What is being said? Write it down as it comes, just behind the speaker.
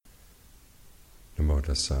Namo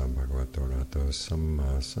tassa bhagavato arahato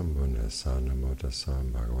samma sambuddhassa. Namo tassa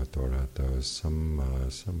bhagavato arahato samma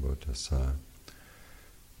sambuddhassa.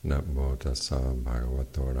 Namo tassa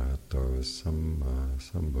bhagavato arahato samma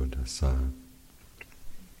sambuddhassa.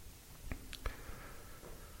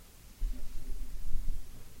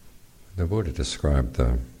 The Buddha described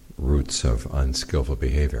the roots of unskillful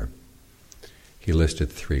behavior. He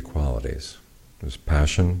listed three qualities. There's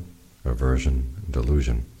passion, aversion, and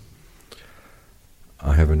delusion.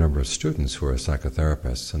 I have a number of students who are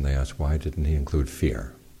psychotherapists, and they ask, why didn't he include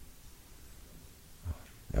fear?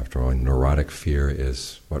 After all, neurotic fear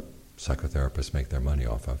is what psychotherapists make their money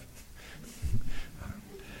off of.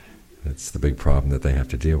 It's the big problem that they have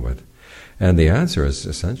to deal with. And the answer is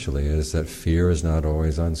essentially that fear is not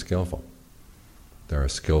always unskillful. There are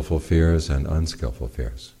skillful fears and unskillful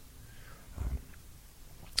fears.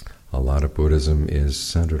 A lot of Buddhism is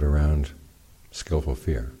centered around skillful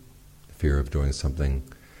fear. The fear of doing something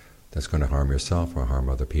that's going to harm yourself or harm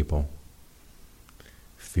other people.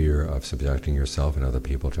 Fear of subjecting yourself and other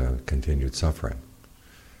people to continued suffering.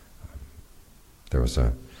 There was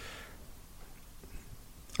a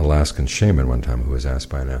Alaskan shaman one time who was asked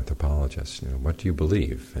by an anthropologist, what do you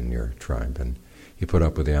believe in your tribe? And he put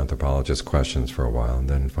up with the anthropologist's questions for a while and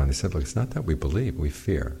then finally said, look, it's not that we believe, we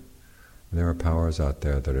fear. There are powers out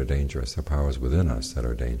there that are dangerous. There are powers within us that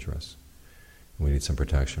are dangerous. We need some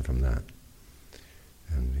protection from that.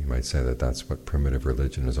 And you might say that that's what primitive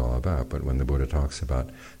religion is all about, but when the Buddha talks about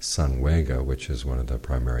samvega, which is one of the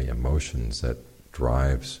primary emotions that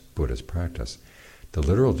drives Buddhist practice, the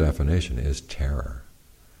literal definition is terror.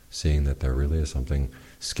 Seeing that there really is something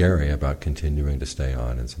scary about continuing to stay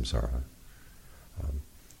on in samsara.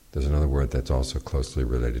 There's another word that's also closely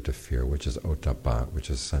related to fear, which is ottappa, which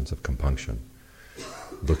is a sense of compunction.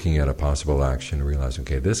 Looking at a possible action, realizing,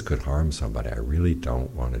 okay, this could harm somebody. I really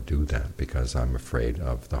don't want to do that because I'm afraid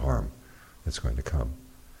of the harm that's going to come.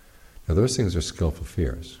 Now those things are skillful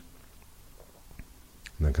fears,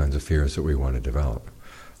 and the kinds of fears that we want to develop.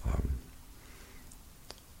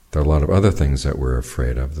 There are a lot of other things that we're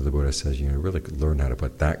afraid of that the Buddha says, really learn how to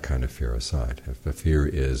put that kind of fear aside. If the fear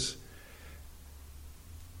is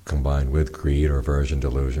combined with greed or aversion,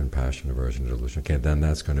 delusion, passion, aversion, delusion, okay, then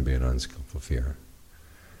that's going to be an unskillful fear.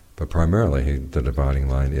 But primarily, the dividing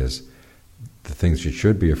line is the things you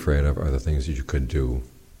should be afraid of are the things that you could do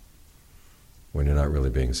when you're not really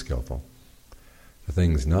being skillful. The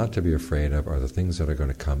things not to be afraid of are the things that are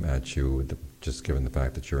going to come at you just given the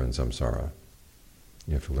fact that you're in samsara.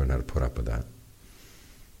 You have to learn how to put up with that.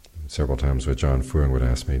 Several times when John Fuang would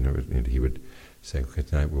ask me, he would say, okay,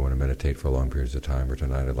 tonight we want to meditate for long periods of time, or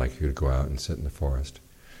tonight I'd like you to go out and sit in the forest.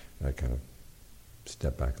 And I'd kind of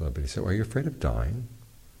step back a little bit. He said, well, are you afraid of dying?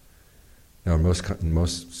 Now in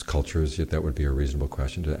most cultures that would be a reasonable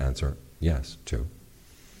question to answer yes to.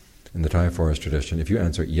 In the Thai forest tradition, if you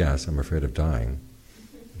answer yes, I'm afraid of dying,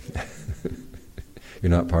 you're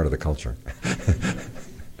not part of the culture.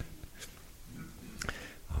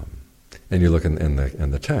 And you look in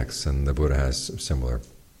the texts, and the Buddha has similar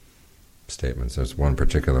statements. There's one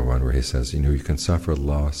particular one where he says, you can suffer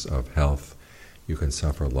loss of health, you can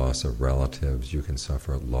suffer loss of relatives, you can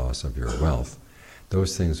suffer loss of your wealth.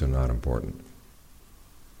 Those things are not important.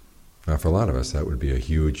 Now, for a lot of us, that would be a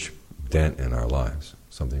huge dent in our lives,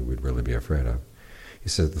 something we'd really be afraid of. He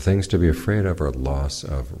says the things to be afraid of are loss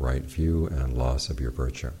of right view and loss of your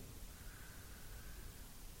virtue.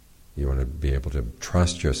 You want to be able to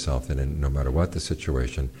trust yourself that no matter what the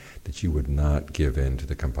situation, that you would not give in to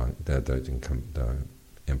the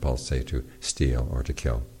impulse, say, to steal or to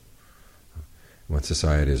kill. When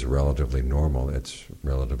society is relatively normal, it's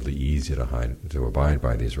relatively easy to abide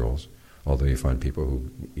by these rules, although you find people who,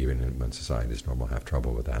 even when society is normal, have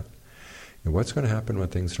trouble with that. And what's going to happen when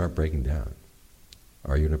things start breaking down?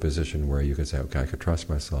 Are you in a position where you can say, okay, I can trust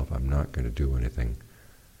myself, I'm not going to do anything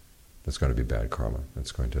that's going to be bad karma,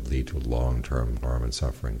 that's going to lead to long-term harm and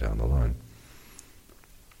suffering down the line?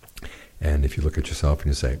 And if you look at yourself and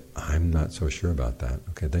you say, I'm not so sure about that,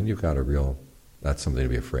 okay, then you've got that's something to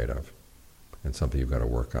be afraid of, and something you've got to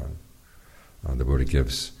work on. The Buddha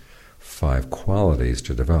gives 5 qualities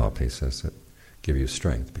to develop, he says, that give you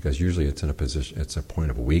strength, because usually it's a point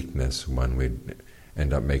of weakness when we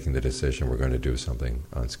end up making the decision we're going to do something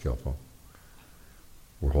unskillful.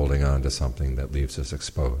 We're holding on to something that leaves us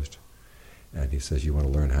exposed. And he says you want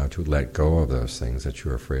to learn how to let go of those things that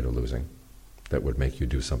you're afraid of losing, that would make you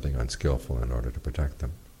do something unskillful in order to protect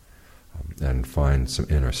them, and find some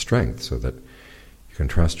inner strength so that you can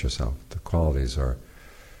trust yourself. The qualities are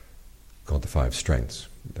called the 5 strengths.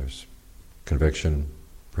 There's conviction,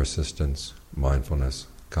 persistence, mindfulness,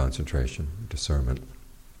 concentration, discernment.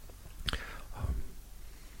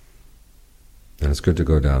 And it's good to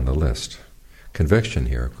go down the list. Conviction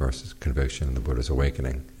here, of course, is conviction in the Buddha's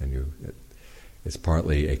awakening. And it's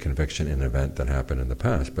partly a conviction in an event that happened in the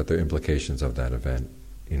past, but there are implications of that event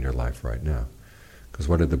in your life right now. Because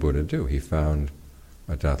what did the Buddha do? He found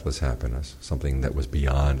a deathless happiness, something that was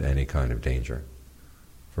beyond any kind of danger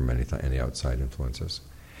from any outside influences.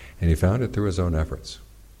 And he found it through his own efforts.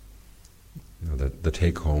 The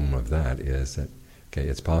take-home of that is that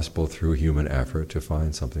it's possible through human effort to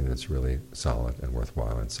find something that's really solid and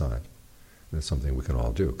worthwhile inside. And it's something we can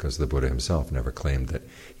all do, because the Buddha himself never claimed that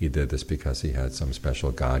he did this because he had some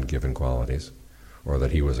special God-given qualities, or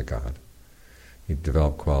that he was a god. He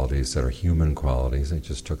developed qualities that are human qualities, and he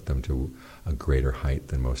just took them to a greater height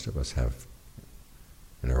than most of us have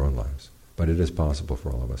in our own lives. But it is possible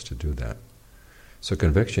for all of us to do that. So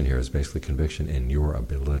conviction here is basically conviction in your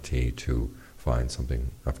ability to find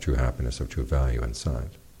something of true happiness, of true value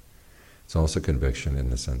inside. It's also conviction in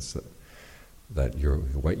the sense that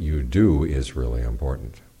what you do is really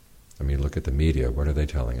important. I mean, look at the media. What are they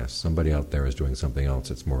telling us? Somebody out there is doing something else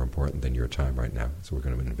that's more important than your time right now, so we're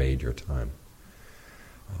going to invade your time.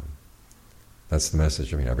 That's the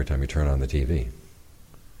message. I mean, every time you turn on the TV,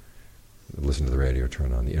 listen to the radio,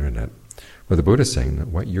 turn on the internet. But the Buddha is saying that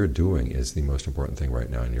what you're doing is the most important thing right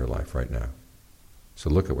now in your life right now. So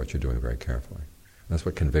look at what you're doing very carefully. That's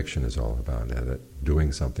what conviction is all about, that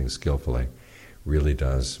doing something skillfully really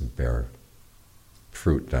does bear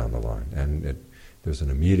fruit down the line. And there's an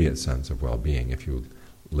immediate sense of well-being if you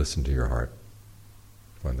listen to your heart,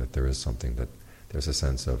 find that there is something there's a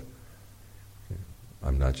sense of,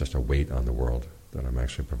 I'm not just a weight on the world, that I'm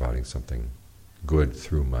actually providing something good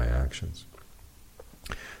through my actions.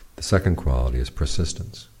 The second quality is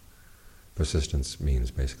persistence. Persistence means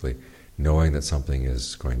basically knowing that something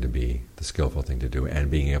is going to be the skillful thing to do and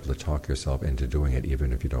being able to talk yourself into doing it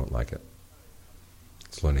even if you don't like it.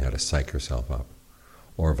 It's learning how to psych yourself up.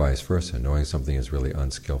 Or vice versa, knowing something is really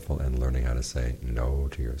unskillful and learning how to say no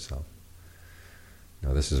to yourself.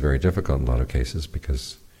 Now this is very difficult in a lot of cases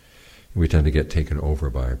because we tend to get taken over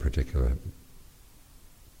by a particular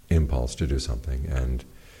impulse to do something, and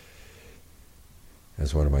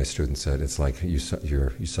as one of my students said, it's like you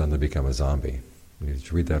suddenly become a zombie. Did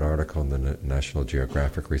you read that article in the National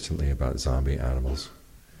Geographic recently about zombie animals,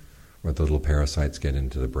 where the little parasites get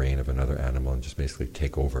into the brain of another animal and just basically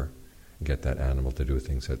take over and get that animal to do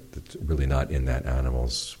things that's really not in that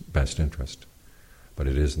animal's best interest, but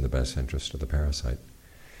it is in the best interest of the parasite.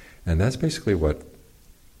 And that's basically what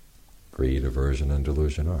greed, aversion, and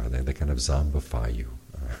delusion are. They kind of zombify you.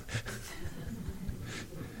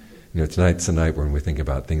 Tonight's the night when we think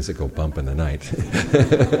about things that go bump in the night.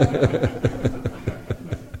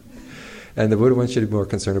 And the Buddha wants you to be more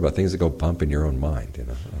concerned about things that go bump in your own mind,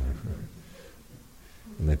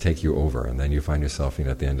 and they take you over, and then you find yourself,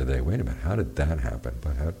 at the end of the day, wait a minute, how did that happen?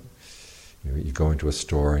 But you go into a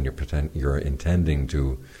store and you're intending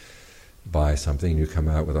to buy something, and you come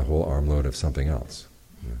out with a whole armload of something else.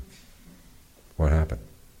 What happened?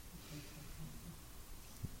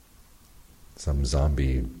 Some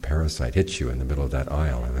zombie parasite hits you in the middle of that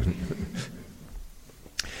aisle.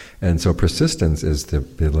 And so persistence is the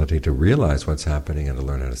ability to realize what's happening and to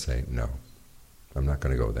learn how to say, no, I'm not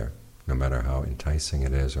going to go there, no matter how enticing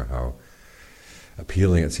it is or how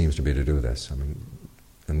appealing it seems to be to do this.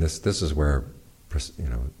 And this is where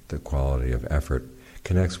the quality of effort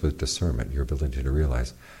connects with discernment, your ability to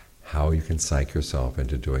realize how you can psych yourself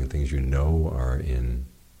into doing things you know are in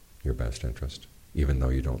your best interest, even though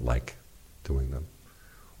you don't like doing them.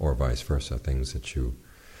 Or vice versa, things that you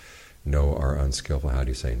know are unskillful, how do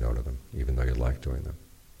you say no to them, even though you like doing them?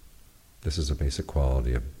 This is a basic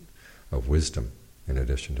quality of wisdom in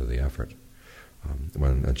addition to the effort.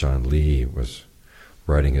 When John Lee was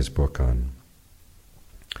writing his book on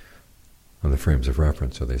the frames of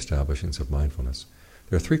reference, or the establishings of mindfulness,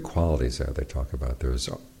 there are three qualities there they talk about. There's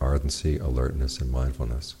ardency, alertness, and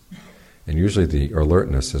mindfulness. And usually the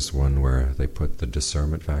alertness is one where they put the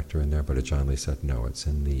discernment factor in there, but John Lee said, no, it's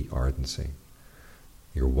in the ardency.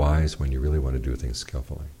 You're wise when you really want to do things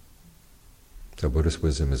skillfully. So Buddhist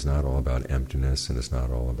wisdom is not all about emptiness, and it's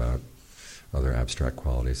not all about other abstract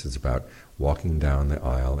qualities. It's about walking down the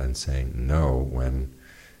aisle and saying no when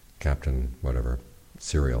Captain whatever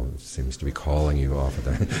cereal seems to be calling you off of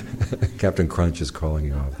that. Captain Crunch is calling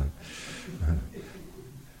you off that.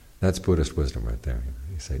 That's Buddhist wisdom right there.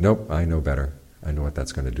 You say, nope, I know better. I know what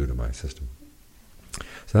that's going to do to my system.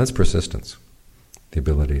 So that's persistence, the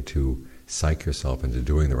ability to psych yourself into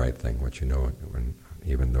doing the right thing, what you know,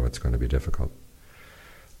 even though it's going to be difficult.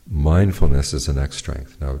 Mindfulness is the next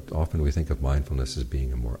strength. Now, often we think of mindfulness as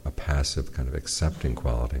being a passive kind of accepting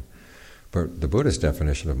quality, But the Buddhist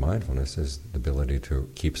definition of mindfulness is the ability to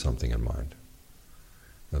keep something in mind.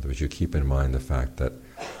 In other words, you keep in mind the fact that,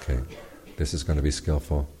 okay, this is going to be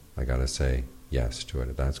skillful, I got to say yes to it.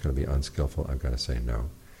 If that's going to be unskillful, I've got to say no.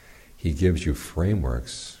 He gives you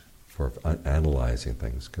frameworks for analyzing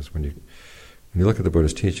things, because when you look at the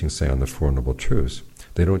Buddhist teachings, say on the Four Noble Truths,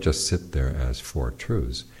 they don't just sit there as four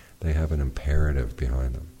truths, they have an imperative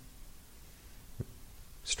behind them.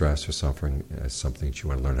 Stress or suffering is something that you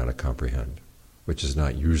want to learn how to comprehend, which is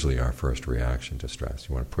not usually our first reaction to stress.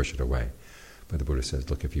 You want to push it away. But the Buddha says,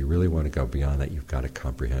 look, if you really want to go beyond that, you've got to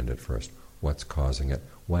comprehend it first. What's causing it?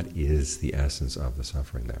 What is the essence of the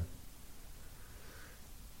suffering there?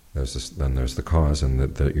 Then there's the cause,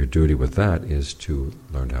 and your duty with that is to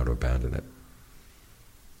learn how to abandon it.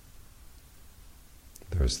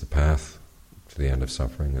 There's the path to the end of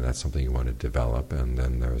suffering, and that's something you want to develop, and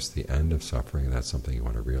then there's the end of suffering, and that's something you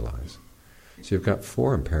want to realize. So you've got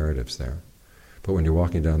four imperatives there. But when you're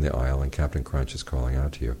walking down the aisle and Captain Crunch is calling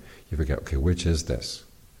out to you, you forget, okay, which is this?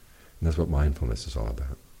 And that's what mindfulness is all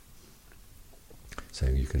about. So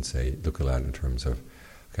you can look at that in terms of,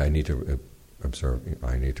 okay, I need to observe,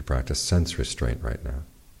 I need to practice sense restraint right now.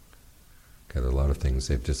 Okay, there are a lot of things,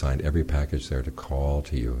 they've designed every package there to call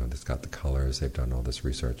to you, and it's got the colors, they've done all this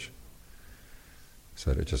research,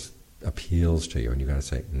 so that it just appeals to you, and you've got to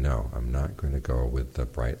say, no, I'm not going to go with the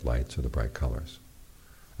bright lights or the bright colors.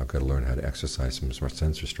 I've got to learn how to exercise some more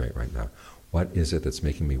sense restraint right now. What is it that's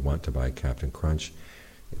making me want to buy Captain Crunch?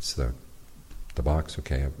 It's the box,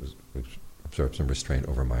 okay, I've observed some restraint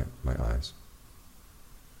over my eyes.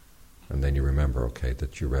 And then you remember, okay,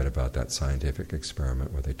 that you read about that scientific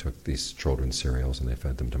experiment where they took these children's cereals and they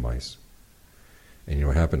fed them to mice. And you know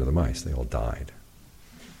what happened to the mice? They all died.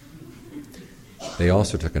 They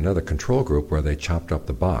also took another control group where they chopped up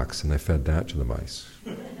the box and they fed that to the mice.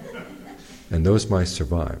 And those mice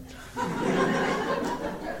survived.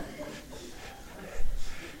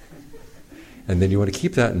 And then you want to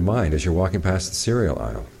keep that in mind as you're walking past the cereal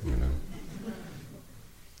aisle, you know.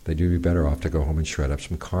 That you'd be better off to go home and shred up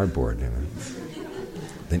some cardboard, you know,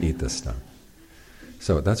 than eat this stuff.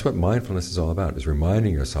 So that's what mindfulness is all about, is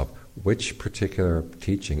reminding yourself which particular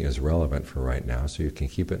teaching is relevant for right now, so you can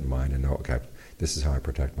keep it in mind and know, okay, this is how I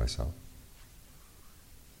protect myself.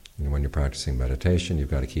 And when you're practicing meditation, you've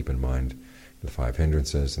got to keep in mind the 5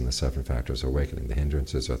 hindrances and the 7 factors of awakening. The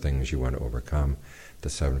hindrances are things you want to overcome. The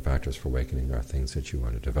 7 factors for awakening are things that you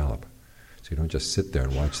want to develop. So you don't just sit there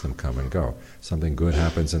and watch them come and go. Something good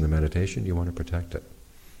happens in the meditation, you want to protect it.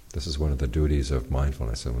 This is one of the duties of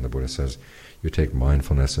mindfulness. And when the Buddha says you take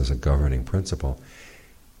mindfulness as a governing principle,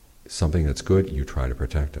 something that's good, you try to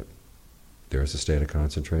protect it. There's a state of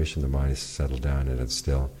concentration, the mind is settled down and it's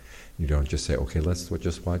still. You don't just say, okay, let's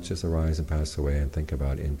just watch this arise and pass away and think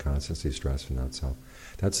about inconstancy, stress, and not self.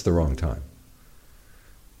 That's the wrong time.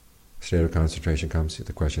 State of concentration comes,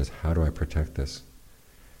 the question is, how do I protect this?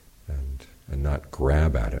 And not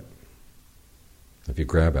grab at it. If you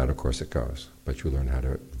grab at it, of course it goes, but you learn how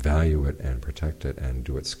to value it and protect it and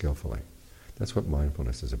do it skillfully. That's what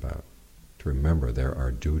mindfulness is about. To remember there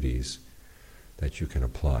are duties that you can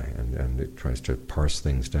apply, and it tries to parse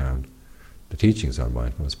things down. The teachings on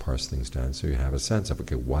mindfulness parse things down so you have a sense of,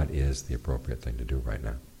 okay, what is the appropriate thing to do right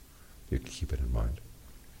now? You can keep it in mind.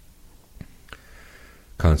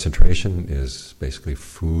 Concentration is basically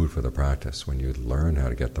food for the practice. When you learn how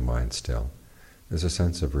to get the mind still, there's a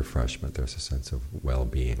sense of refreshment, there's a sense of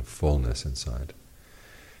well-being, fullness inside.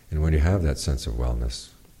 And when you have that sense of wellness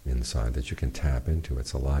inside that you can tap into,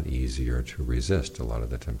 it's a lot easier to resist a lot of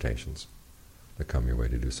the temptations that come your way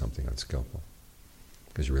to do something unskillful.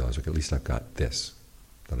 Because you realize, okay, at least I've got this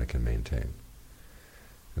that I can maintain.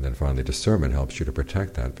 And then finally discernment helps you to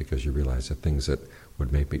protect that, because you realize that things that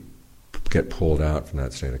would maybe get pulled out from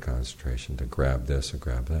that state of concentration to grab this or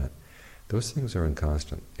grab that, those things are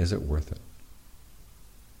inconstant. Is it worth it?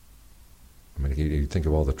 I mean, you think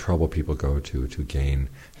of all the trouble people go to gain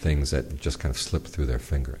things that just kind of slip through their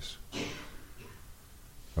fingers.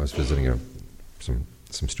 I was visiting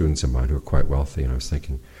some students of mine who are quite wealthy, and I was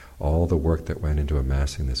thinking all the work that went into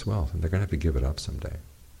amassing this wealth, and they're going to have to give it up someday.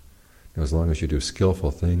 Now, as long as you do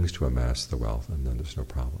skillful things to amass the wealth, and then there's no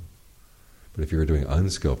problem. But if you're doing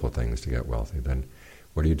unskillful things to get wealthy, then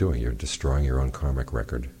what are you doing? You're destroying your own karmic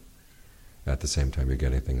record. At the same time, you're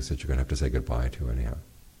getting things that you're going to have to say goodbye to anyhow.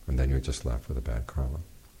 And then you're just left with a bad karma.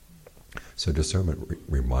 So discernment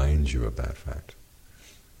reminds you of that fact.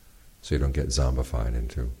 So you don't get zombified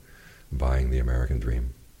into buying the American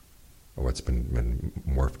dream, or what's been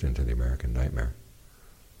morphed into the American nightmare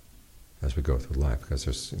as we go through life. Because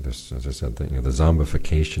there's as I said, the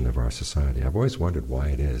zombification of our society. I've always wondered why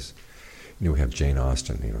it is. We have Jane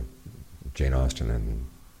Austen, Jane Austen and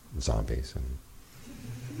zombies. And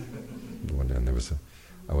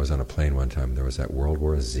I was on a plane one time, there was that World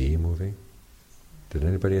War Z movie. Did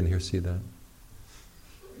anybody in here see that?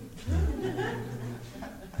 Yeah.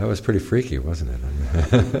 That was pretty freaky, wasn't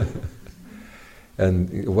it?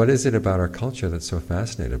 And what is it about our culture that's so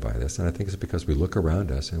fascinated by this? And I think it's because we look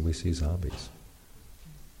around us and we see zombies.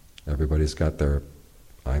 Everybody's got their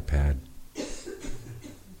iPad,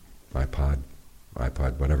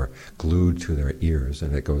 whatever, glued to their ears,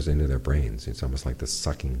 and it goes into their brains. It's almost like the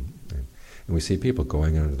sucking. And we see people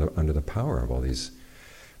going under the power of all these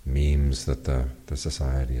memes that the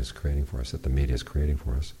society is creating for us, that the media is creating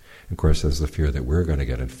for us. And of course, there's the fear that we're going to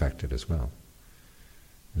get infected as well.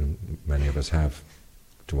 And many of us have,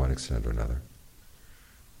 to one extent or another.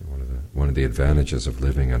 And one of the advantages of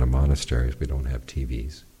living in a monastery is we don't have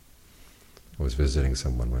TVs. I was visiting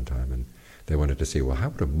someone one time, and they wanted to see, well, how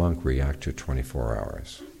would a monk react to 24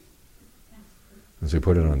 hours? And so we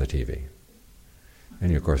put it on the TV.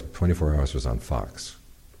 And of course, 24 hours was on Fox.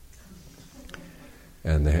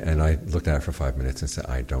 And I looked at it for 5 minutes and said,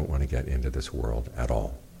 I don't want to get into this world at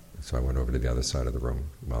all. So I went over to the other side of the room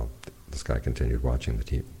while this guy continued watching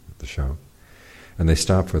the show. And they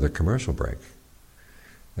stopped for the commercial break.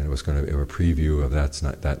 And it was a preview of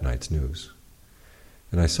that night's news.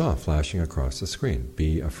 And I saw flashing across the screen,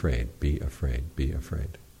 be afraid, be afraid, be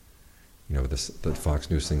afraid. You know, the Fox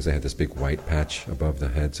News things, they had this big white patch above the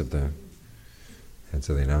heads of the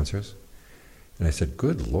announcers. And I said,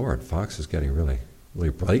 good Lord, Fox is getting really, really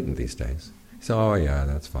blatant these days. He said, oh yeah,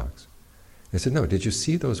 that's Fox. I said, no, did you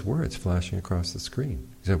see those words flashing across the screen?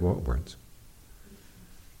 He said, what words?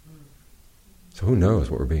 So who knows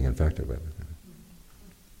what we're being infected with?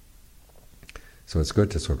 So it's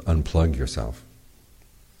good to sort of unplug yourself.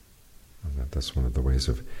 And that's one of the ways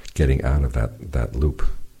of getting out of that loop.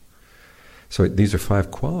 So these are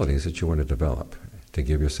 5 qualities that you want to develop to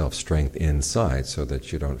give yourself strength inside so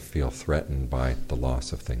that you don't feel threatened by the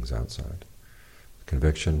loss of things outside.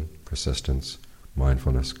 Conviction, persistence,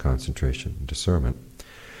 mindfulness, concentration, and discernment.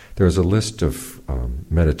 There's a list of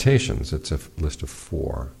meditations. It's a list of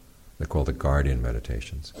 4. They're called the guardian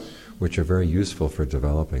meditations, which are very useful for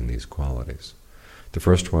developing these qualities. The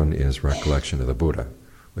first one is recollection of the Buddha,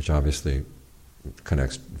 which obviously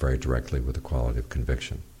connects very directly with the quality of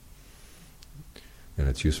conviction. And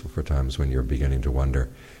it's useful for times when you're beginning to wonder,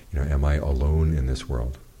 am I alone in this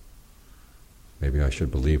world? Maybe I should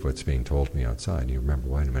believe what's being told me outside. You remember,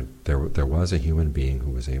 wait a minute, there was a human being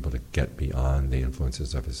who was able to get beyond the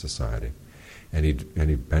influences of his society, and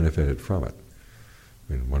he benefited from it.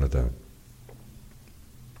 I mean, one of the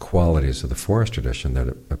qualities of the forest tradition that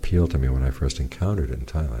appealed to me when I first encountered it in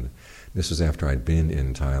Thailand. This was after I'd been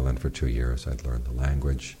in Thailand for 2 years. I'd learned the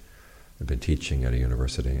language. I'd been teaching at a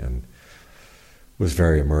university and was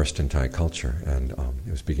very immersed in Thai culture, and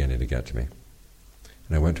it was beginning to get to me.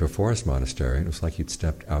 And I went to a forest monastery, and it was like you'd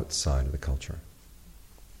stepped outside of the culture.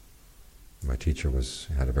 My teacher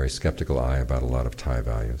had a very skeptical eye about a lot of Thai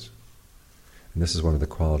values. And this is one of the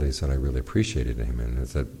qualities that I really appreciated in him, and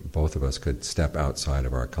is that both of us could step outside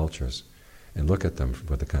of our cultures and look at them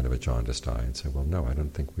with a kind of a jaundiced eye and say, well, no, I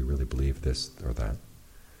don't think we really believe this or that.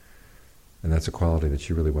 And that's a quality that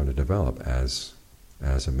you really want to develop as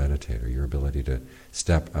a meditator, your ability to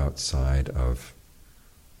step outside of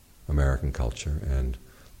American culture and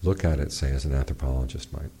look at it, say, as an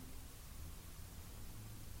anthropologist might.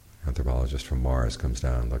 Anthropologist from Mars comes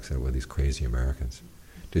down and looks at it with these crazy Americans.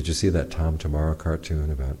 Did you see that Tom Tomorrow cartoon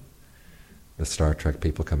about the Star Trek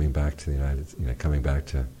people coming back to coming back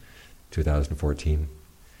to 2014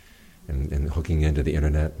 and hooking into the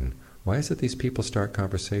internet? And why is it these people start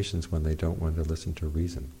conversations when they don't want to listen to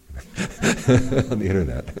reason on the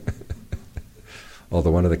internet?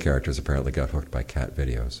 Although one of the characters apparently got hooked by cat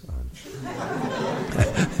videos.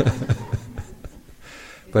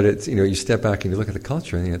 But it's, you step back and you look at the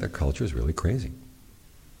culture, and the culture is really crazy.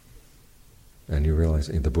 And you realize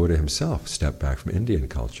the Buddha himself stepped back from Indian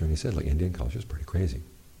culture, and he said, Indian culture is pretty crazy.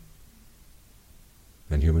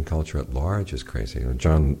 And human culture at large is crazy.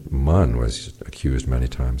 John Munn was accused many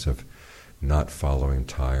times of not following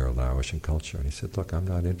Thai or Laotian culture. And he said, look, I'm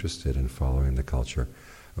not interested in following the culture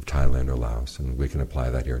of Thailand or Laos, and we can apply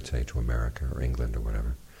that here, say, to America or England or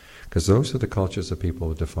whatever. Because those are the cultures of people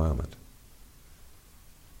with defilement.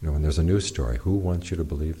 When there's a news story, who wants you to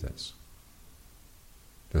believe this?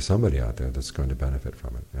 There's somebody out there that's going to benefit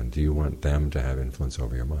from it. And do you want them to have influence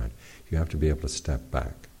over your mind? You have to be able to step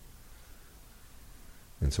back.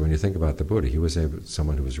 And so when you think about the Buddha, he was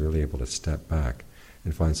someone who was really able to step back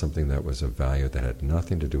and find something that was of value that had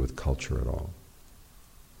nothing to do with culture at all.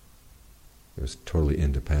 It was totally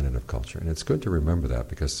independent of culture. And it's good to remember that,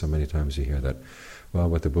 because so many times you hear that, well,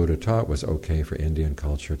 what the Buddha taught was okay for Indian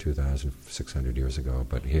culture 2,600 years ago,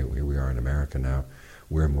 but here we are in America now.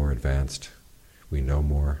 We're more advanced. We know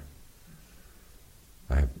more.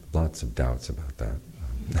 I have lots of doubts about that.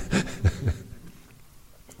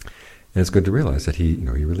 And it's good to realize that he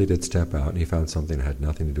really did step out and he found something that had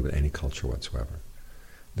nothing to do with any culture whatsoever.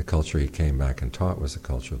 The culture he came back and taught was the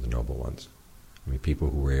culture of the noble ones. I mean, people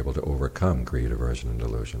who were able to overcome greed, aversion, and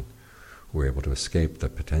delusion, who were able to escape the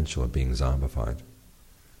potential of being zombified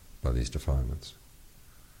by these defilements.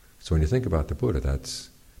 So when you think about the Buddha,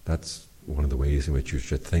 that's one of the ways in which you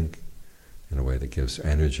should think in a way that gives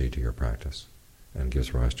energy to your practice and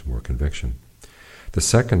gives rise to more conviction. The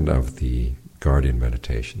second of the guardian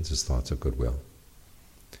meditations is thoughts of goodwill.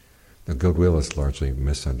 Now, goodwill is largely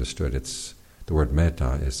misunderstood. The word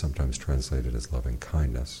metta is sometimes translated as loving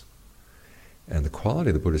kindness. And the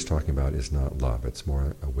quality the Buddha is talking about is not love, it's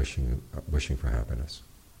more a wishing for happiness.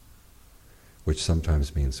 Which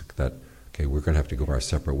sometimes means that, okay, we're going to have to go our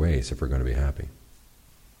separate ways if we're going to be happy.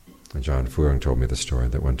 And John Furung told me the story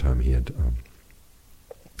that one time he had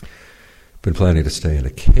been planning to stay in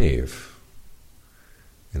a cave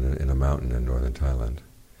in a mountain in northern Thailand.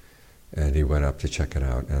 And he went up to check it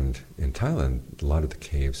out. And in Thailand, a lot of the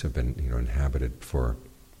caves have been inhabited for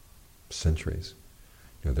centuries.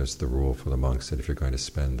 There's the rule for the monks that if you're going to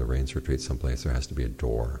spend the rains retreat someplace, there has to be a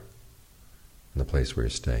door in the place where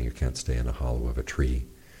you're staying. You can't stay in a hollow of a tree.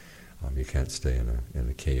 You can't stay in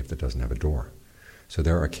a cave that doesn't have a door. So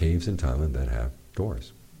there are caves in Thailand that have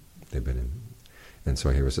doors. They've been in. And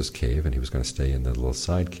so here was this cave, and he was going to stay in the little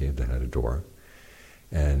side cave that had a door.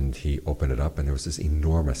 And he opened it up, and there was this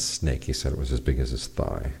enormous snake. He said it was as big as his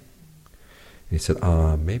thigh. And he said,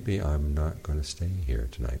 maybe I'm not going to stay here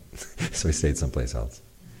tonight. So he stayed someplace else.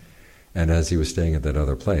 And as he was staying at that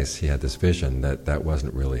other place, he had this vision that that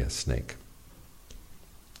wasn't really a snake.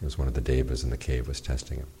 It was one of the devas in the cave was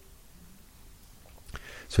testing him.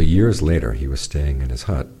 So years later, he was staying in his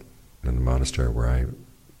hut in the monastery where I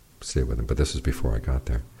stayed with him, but this was before I got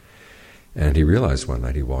there. And he realized one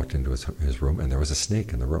night, he walked into his room, and there was a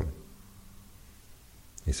snake in the room.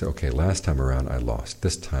 He said, okay, last time around I lost.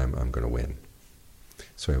 This time I'm going to win.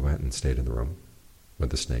 So he went and stayed in the room with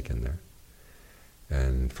the snake in there.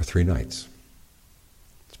 And for 3 nights,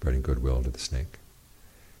 spreading goodwill to the snake.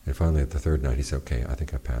 And finally, at the 3rd night, he said, okay, I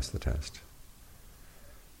think I passed the test.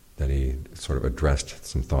 Then he sort of addressed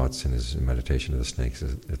some thoughts in his meditation to the snake. He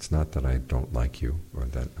says, it's not that I don't like you, or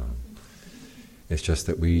that it's just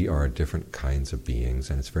that we are different kinds of beings,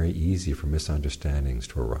 and it's very easy for misunderstandings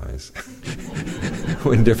to arise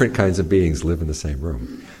when different kinds of beings live in the same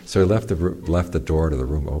room. So he left the door to the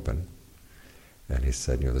room open, and he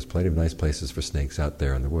said, there's plenty of nice places for snakes out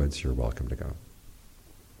there in the woods, you're welcome to go.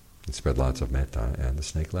 He spread lots of metta, and the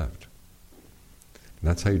snake left. And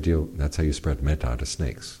that's how you spread metta to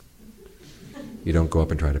snakes. You don't go up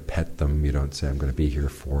and try to pet them. You don't say, I'm going to be here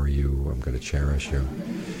for you, I'm going to cherish you.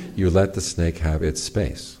 You let the snake have its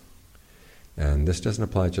space. And this doesn't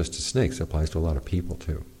apply just to snakes, it applies to a lot of people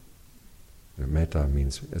too. Metta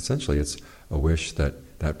means, essentially, it's a wish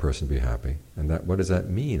that that person be happy. And what does that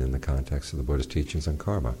mean in the context of the Buddhist teachings on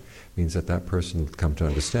karma? It means that that person will come to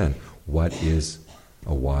understand what is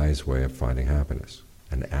a wise way of finding happiness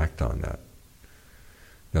and act on that.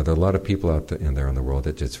 Now, there are a lot of people out there in the world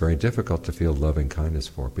that it's very difficult to feel loving kindness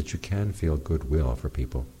for, but you can feel goodwill for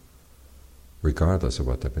people, regardless of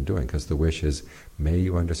what they've been doing, because the wish is, may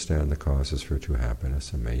you understand the causes for true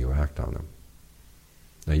happiness and may you act on them.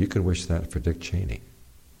 Now, you can wish that for Dick Cheney.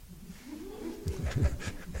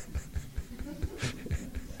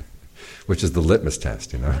 Which is the litmus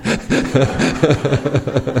test,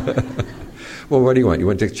 Well, what do you want? You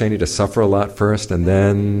want Dick Cheney to suffer a lot first and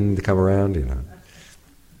then to come around,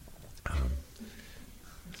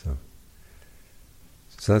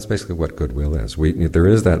 So that's basically what goodwill is. There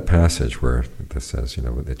is that passage where this says,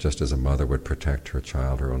 that just as a mother would protect her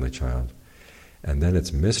child, her only child, and then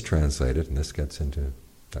it's mistranslated, and this gets into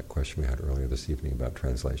that question we had earlier this evening about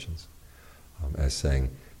translations, as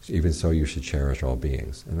saying, even so you should cherish all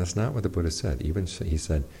beings. And that's not what the Buddha said. He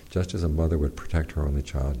said, just as a mother would protect her only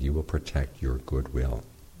child, you will protect your goodwill,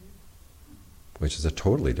 which is a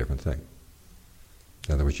totally different thing.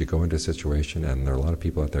 In other words, you go into a situation, and there are a lot of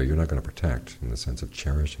people out there you're not going to protect in the sense of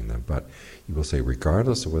cherishing them, but you will say,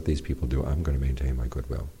 regardless of what these people do, I'm going to maintain my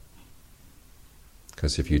goodwill.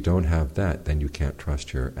 Because if you don't have that, then you can't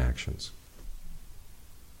trust your actions.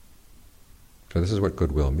 So this is what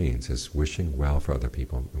goodwill means, is wishing well for other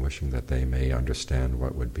people, wishing that they may understand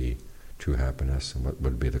what would be true happiness and what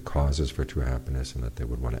would be the causes for true happiness, and that they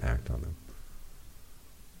would want to act on them.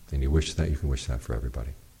 And you wish that, you can wish that for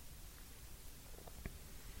everybody.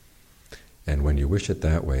 And when you wish it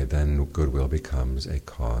that way, then goodwill becomes a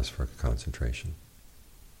cause for concentration.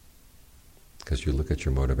 Because you look at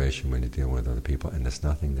your motivation when you deal with other people, and there's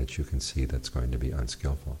nothing that you can see that's going to be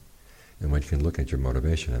unskillful. And when you can look at your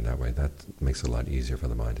motivation in that way, that makes it a lot easier for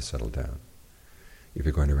the mind to settle down. If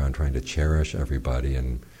you're going around trying to cherish everybody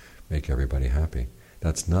and make everybody happy,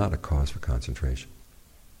 that's not a cause for concentration.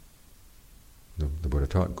 The Buddha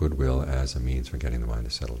taught goodwill as a means for getting the mind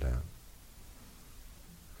to settle down.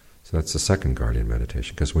 So that's the second guardian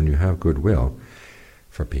meditation, because when you have goodwill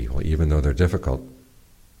for people, even though they're difficult,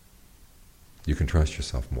 you can trust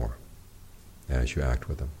yourself more as you act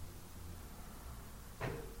with them.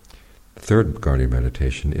 The third guardian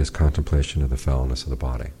meditation is contemplation of the foulness of the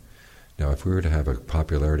body. Now, if we were to have a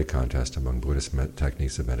popularity contest among Buddhist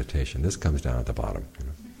techniques of meditation, this comes down at the bottom.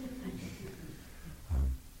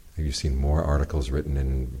 Have you seen more articles written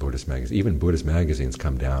in Buddhist magazines? Even Buddhist magazines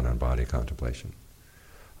come down on body contemplation.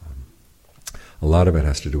 A lot of it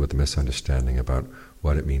has to do with the misunderstanding about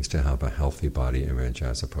what it means to have a healthy body image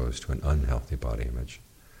as opposed to an unhealthy body image.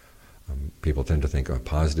 People tend to think a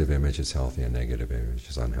positive image is healthy, a negative image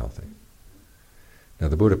is unhealthy. Now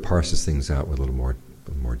the Buddha parses things out with a little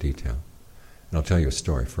more detail. And I'll tell you a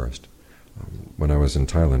story first. When I was in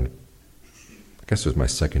Thailand, I guess it was my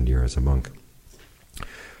second year as a monk,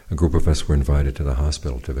 a group of us were invited to the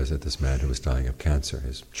hospital to visit this man who was dying of cancer.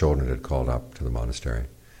 His children had called up to the monastery,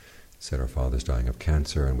 said, "Our father's dying of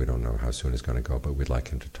cancer and we don't know how soon he's going to go, but we'd like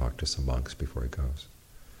him to talk to some monks before he goes."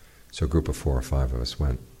 So a group of 4 or 5 of us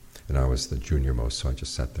went, and I was the junior most, so I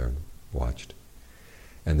just sat there and watched.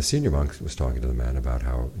 And the senior monk was talking to the man about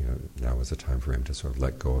how now was the time for him to sort of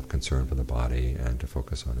let go of concern for the body and to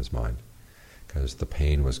focus on his mind, because the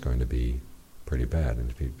pain was going to be pretty bad.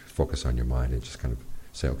 And if you focus on your mind and just kind of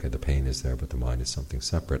say, okay, the pain is there, but the mind is something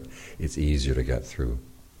separate, it's easier to get through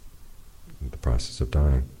the process of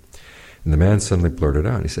dying. And the man suddenly blurted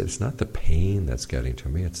out, he said, "It's not the pain that's getting to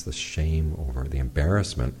me, it's the shame over, the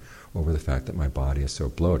embarrassment over the fact that my body is so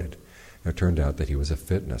bloated." And it turned out that he was a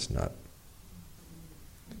fitness nut.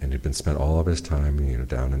 And he'd been spent all of his time,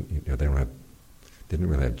 down in, they didn't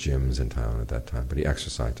really have gyms in town at that time, but he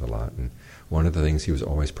exercised a lot. And one of the things he was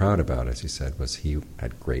always proud about, as he said, was he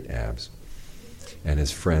had great abs. And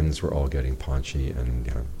his friends were all getting paunchy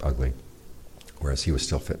and ugly, whereas he was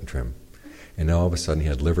still fit and trim. And now all of a sudden he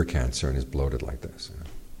had liver cancer and is bloated like this. And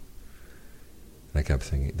I kept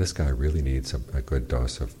thinking, this guy really needs a good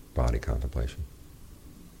dose of body contemplation.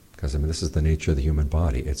 Because this is the nature of the human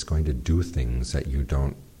body. It's going to do things that you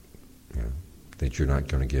don't, that you're not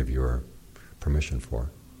going to give your permission for.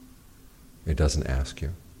 It doesn't ask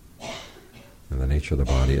you. And the nature of the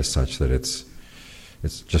body is such that it's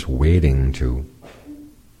just waiting to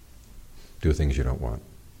do things you don't want.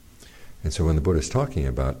 And so when the Buddha is talking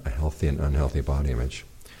about a healthy and unhealthy body image,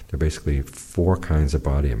 there are basically 4 kinds of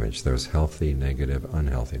body image. There's healthy, negative,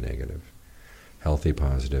 unhealthy, negative. Healthy,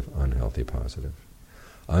 positive, unhealthy, positive.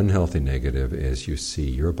 Unhealthy negative is you see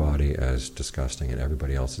your body as disgusting and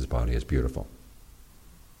everybody else's body as beautiful.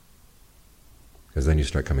 Because then you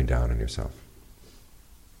start coming down on yourself.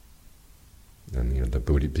 And the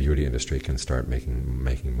beauty industry can start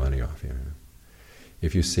making money off you.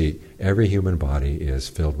 If you see every human body is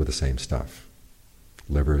filled with the same stuff,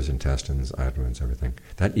 livers, intestines, adrenals, everything,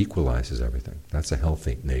 that equalizes everything. That's a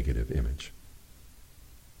healthy negative image.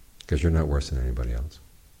 Because you're not worse than anybody else.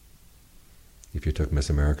 If you took Miss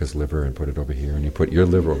America's liver and put it over here, and you put your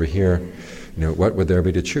liver over here, what would there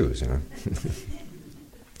be to choose, And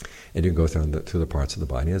you can go through the parts of the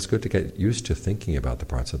body. And it's good to get used to thinking about the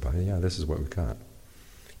parts of the body. Yeah, this is what we've got.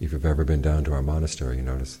 If you've ever been down to our monastery, you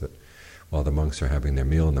notice that while the monks are having their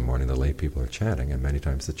meal in the morning, the lay people are chanting, and many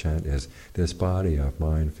times the chant is, "This body of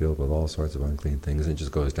mine filled with all sorts of unclean things," and it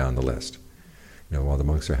just goes down the list. While the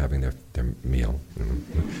monks are having their meal.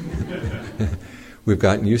 We've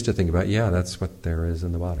gotten used to thinking about, that's what there is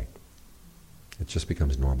in the body. It just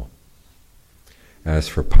becomes normal. As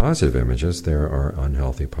for positive images, there are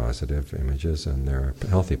unhealthy positive images and there are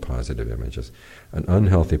healthy positive images. An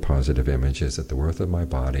unhealthy positive image is that the worth of my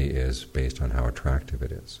body is based on how attractive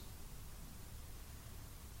it is.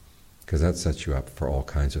 Because that sets you up for all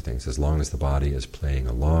kinds of things. As long as the body is playing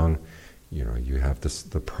along, you have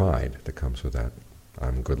the pride that comes with that.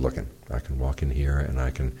 I'm good looking. I can walk in here and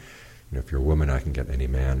I can, if you're a woman, I can get any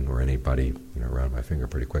man or anybody around my finger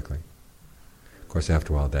pretty quickly. Of course,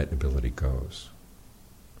 after a while, that ability goes.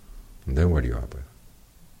 And then what do you end up with?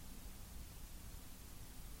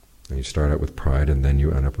 And you start out with pride, and then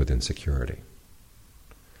you end up with insecurity.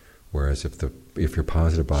 Whereas if your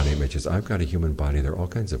positive body image is, I've got a human body, there are all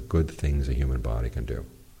kinds of good things a human body can do.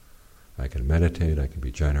 I can meditate, I can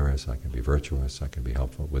be generous, I can be virtuous, I can be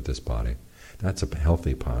helpful with this body. That's a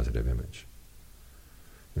healthy, positive image.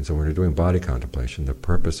 And so when you're doing body contemplation, the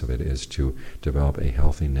purpose of it is to develop a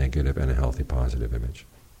healthy negative and a healthy positive image.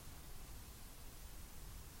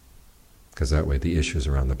 Because that way the issues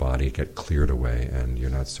around the body get cleared away and you're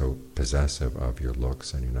not so possessive of your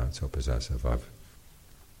looks and you're not so possessive of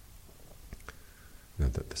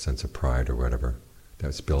the sense of pride or whatever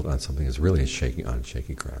that's built on something that's really on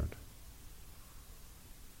shaky ground.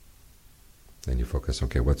 Then you focus,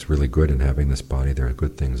 okay, what's really good in having this body? There are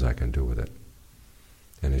good things I can do with it.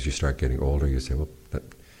 And as you start getting older, you say, well, and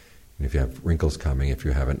if you have wrinkles coming, if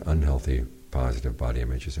you have an unhealthy, positive body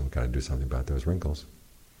image, you say, we've got to do something about those wrinkles.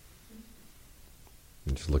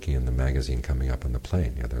 And just looking in the magazine coming up on the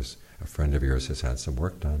plane, there's a friend of yours has had some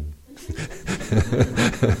work done.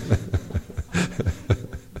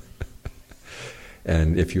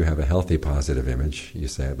 And if you have a healthy, positive image, you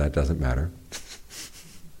say, that doesn't matter.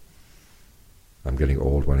 I'm getting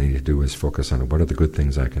old, what I need to do is focus on what are the good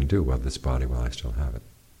things I can do with this body while I still have it.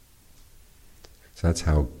 So that's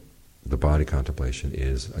how the body contemplation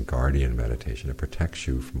is a guardian meditation. It protects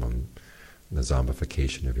you from the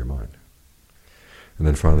zombification of your mind. And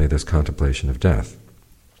then finally there's contemplation of death,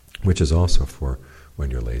 which is also for when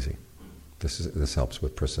you're lazy. This helps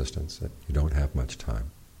with persistence, that you don't have much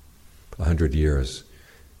time. 100 years,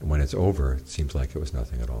 and when it's over, it seems like it was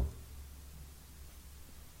nothing at all.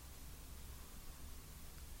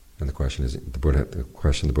 And the question is, the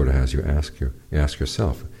question the Buddha has, you ask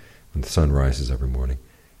yourself, when the sun rises every morning,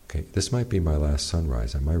 okay, this might be my last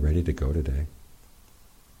sunrise. Am I ready to go today?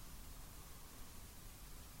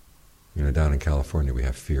 Down in California we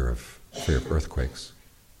have fear of earthquakes.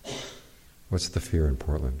 What's the fear in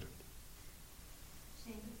Portland?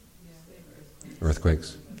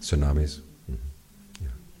 Earthquakes, tsunamis. Mm-hmm. Yeah.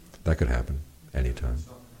 That could happen anytime.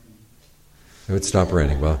 It would stop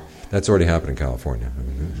raining. Well, that's already happened in California.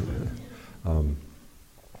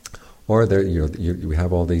 Or we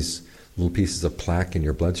have all these little pieces of plaque in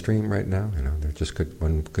your bloodstream right now.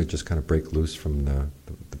 One could just kind of break loose from the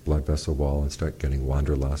blood vessel wall and start getting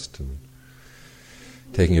wanderlust and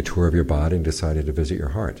taking a tour of your body and deciding to visit your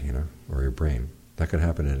heart, or your brain. That could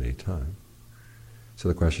happen at any time. So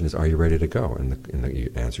the question is, are you ready to go? And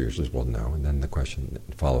the answer usually is, well, no. And then the question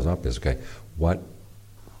that follows up is, okay, what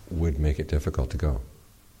would make it difficult to go?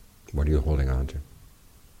 What are you holding on to?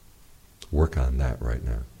 Work on that right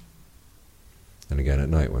now. And again at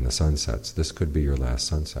night when the sun sets, this could be your last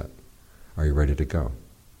sunset. Are you ready to go?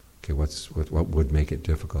 Okay, what would make it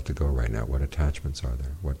difficult to go right now? What attachments are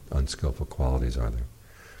there? What unskillful qualities are there?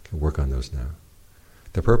 Okay, work on those now.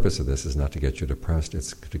 The purpose of this is not to get you depressed,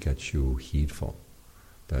 it's to get you heedful.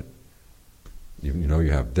 That you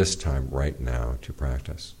have this time right now to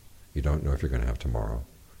practice. You don't know if you're going to have tomorrow.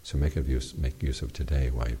 So make use of today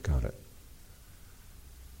while you've got it.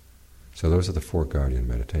 So those are the 4 guardian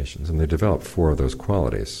meditations, and they develop 4 of those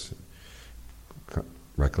qualities.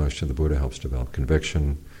 Recollection of the Buddha helps develop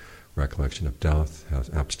conviction. Recollection of death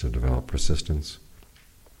helps to develop persistence.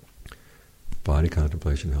 Body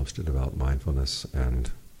contemplation helps to develop mindfulness,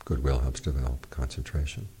 and goodwill helps to develop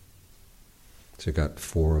concentration. So you've got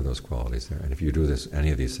 4 of those qualities there, and if you do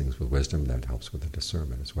any of these things with wisdom, that helps with the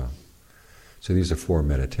discernment as well. So these are 4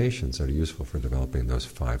 meditations that are useful for developing those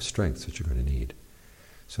 5 strengths that you're going to need,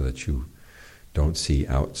 so that you don't see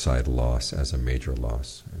outside loss as a major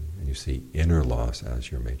loss, and you see inner loss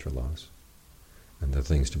as your major loss. And the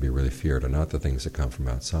things to be really feared are not the things that come from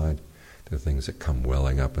outside, they're the things that come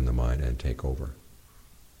welling up in the mind and take over.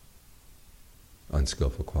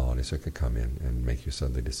 Unskillful qualities that could come in and make you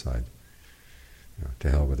suddenly decide,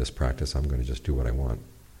 to hell with this practice, I'm going to just do what I want.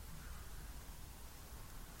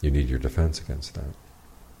 You need your defense against that.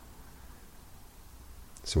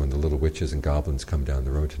 So when the little witches and goblins come down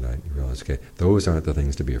the road tonight, you realize, okay, those aren't the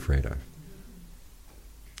things to be afraid of.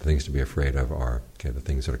 The things to be afraid of are, the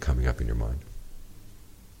things that are coming up in your mind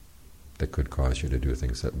that could cause you to do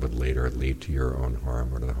things that would later lead to your own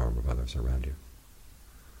harm or to the harm of others around you.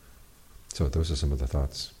 So those are some of the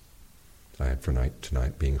thoughts I had for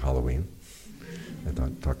tonight, being Halloween. I thought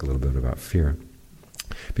I'd talk a little bit about fear.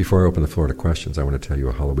 Before I open the floor to questions, I want to tell you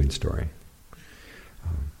a Halloween story.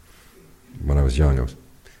 When I was young,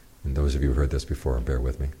 and those of you who have heard this before, bear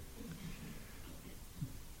with me.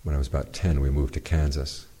 When I was about 10, we moved to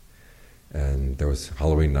Kansas. And there was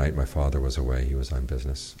Halloween night, my father was away, he was on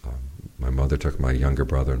business. My mother took my younger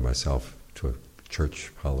brother and myself to a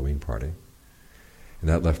church Halloween party. And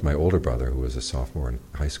that left my older brother, who was a sophomore in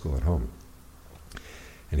high school, at home.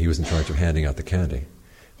 And he was in charge of handing out the candy.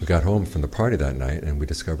 We got home from the party that night and we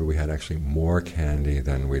discovered we had actually more candy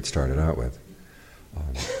than we'd started out with.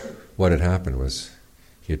 what had happened was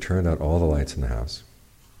he had turned out all the lights in the house,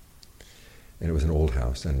 and it was an old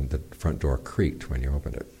house, and the front door creaked when you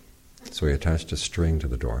opened it. So he attached a string to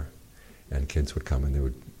the door, and kids would come and they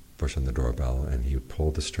would push on the doorbell, and he would pull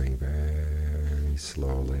the string very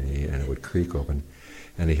slowly, and it would creak open.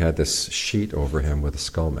 And he had this sheet over him with a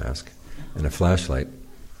skull mask and a flashlight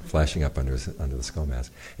flashing up under the skull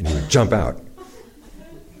mask, and he would jump out.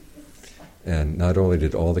 And not only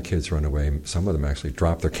did all the kids run away, some of them actually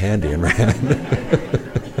dropped their candy and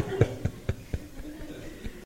ran.